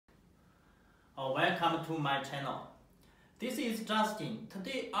Welcome to my channel. This is Justin.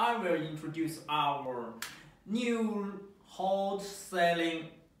 Today I will introduce our new hot-selling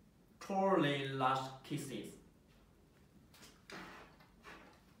trolley lash cases.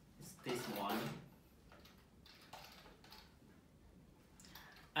 It's this one.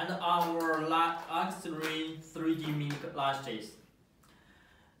 And our luxury 3D mink lashes.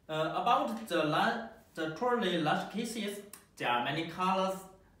 About the trolley lash cases, there are many colors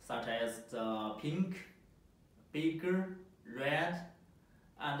such as the pink, bigger, red,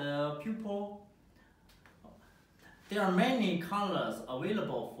 and purple. There are many colors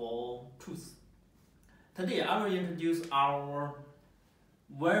available for choose. Today I will introduce our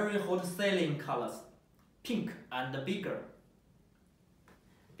very hot selling colors, pink and bigger.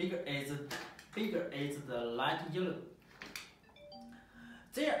 Bigger is the light yellow.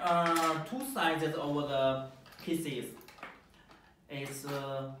 There are two sizes of the cases. It's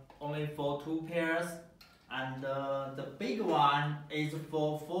only for 2 pairs, and the big one is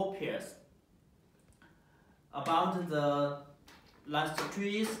for 4 pairs. About the lash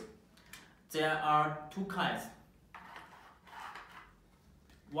trees, there are 2 kinds,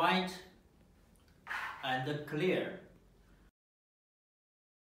 white and clear.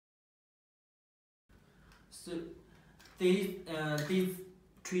 So these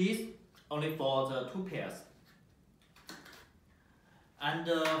trees only for the 2 pairs. And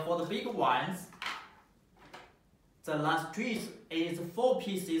for the big ones, the last trees is 4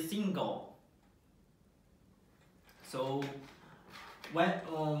 pieces single. So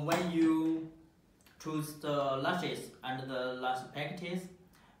when you choose the lashes and the lash packages,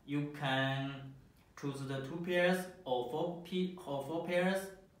 you can choose the 2 pairs or 4 pairs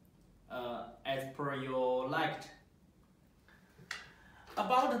as per your liked.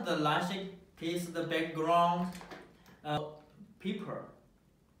 About the lash case, the background paper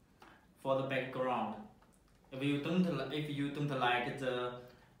for the background. If you don't like the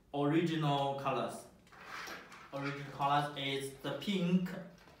original colors is the pink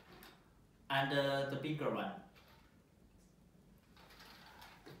and the bigger one.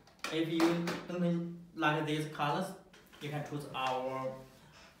 If you don't like these colors, you can choose our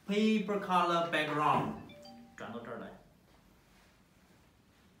paper color background. 转到这儿来。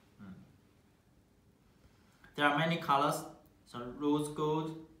There are many colors. So rose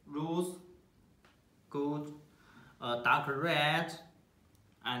gold, dark red,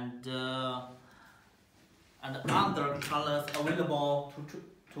 and other colors available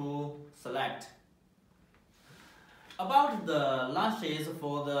to select. About the lashes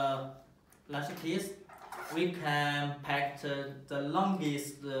for the lash case, we can pack the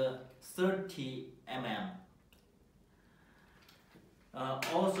longest 30 mm.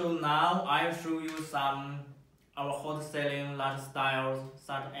 Also now I'll show you some our hot selling lash styles,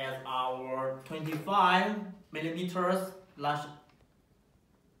 such as our 25 mm lash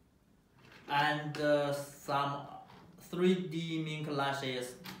and some 3D mink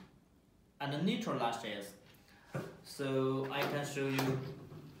lashes and natural lashes. So I can show you.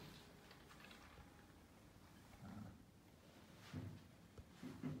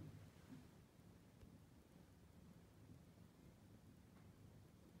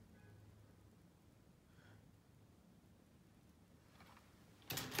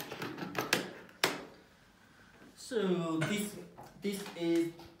 So this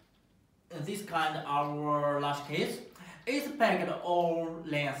kind of our lash case is packed all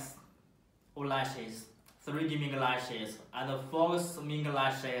lengths of lashes, 3D mink lashes and false mink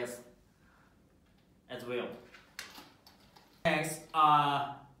lashes as well. Next,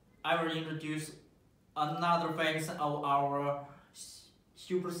 I will introduce another phase of our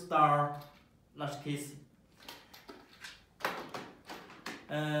superstar lash case.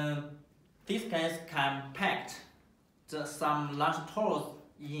 This case can pack some lash tools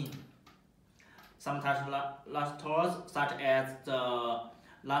in. Sometimes lash tools such as the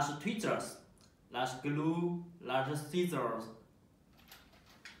lash tweezers, lash glue, lash scissors.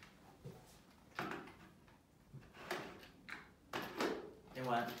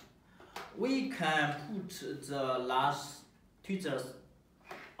 We can put the lash tweezers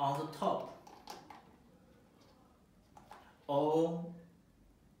on the top or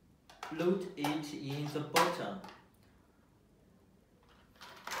load it in the bottom.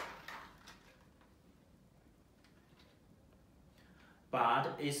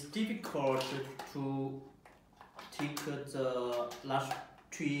 But it's difficult to take the lash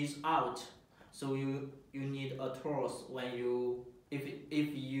trees out, so you need a tools when you if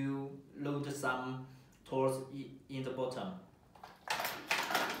you load some tools in the bottom.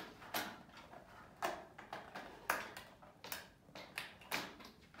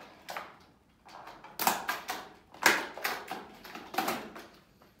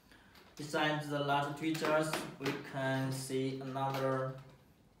 Besides the lash tweezers, we can see another.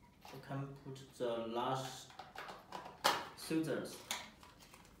 We can put the lash scissors.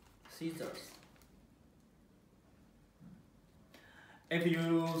 If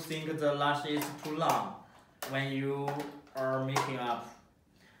you think the lash is too long when you are making up,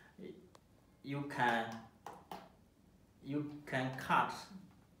 you can cut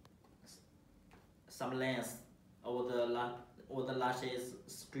some length over the lashes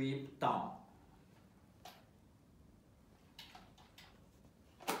strip down.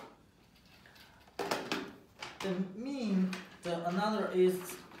 Another is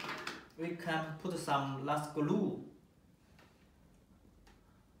we can put some lash glue.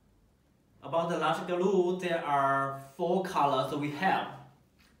 About the lash glue, there are 4 colors we have: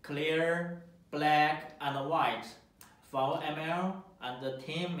 clear, black, and white, 5 ml and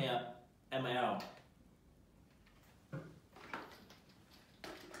 10 ml.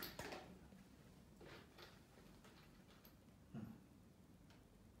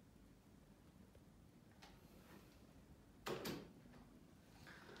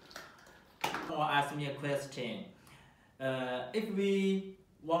 Someone asked me a question. If we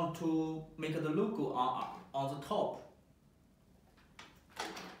want to make the logo on the top,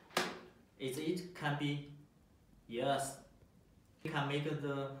 can be? Yes. We can make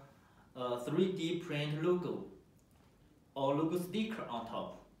the 3D print logo or logo sticker on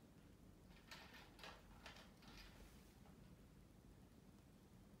top.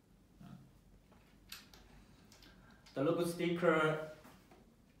 The logo sticker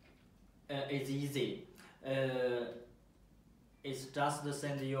is easy. It's just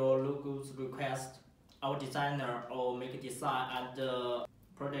send your logo's request. Our designer or make design and the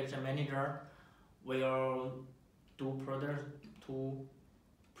production manager will do product to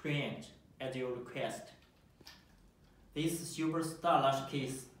print at your request. This superstar lash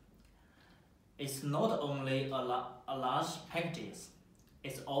case is not only a lash package,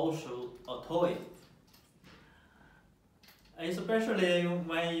 it's also a toy. Especially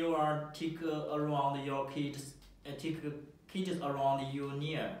when you are take around your kids around you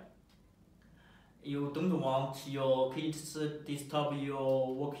near. You don't want your kids disturb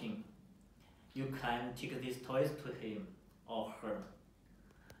your working. You can take these toys to him or her.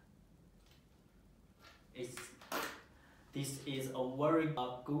 This is a very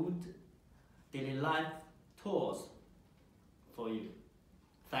good daily life tools for you.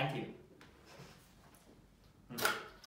 Thank you.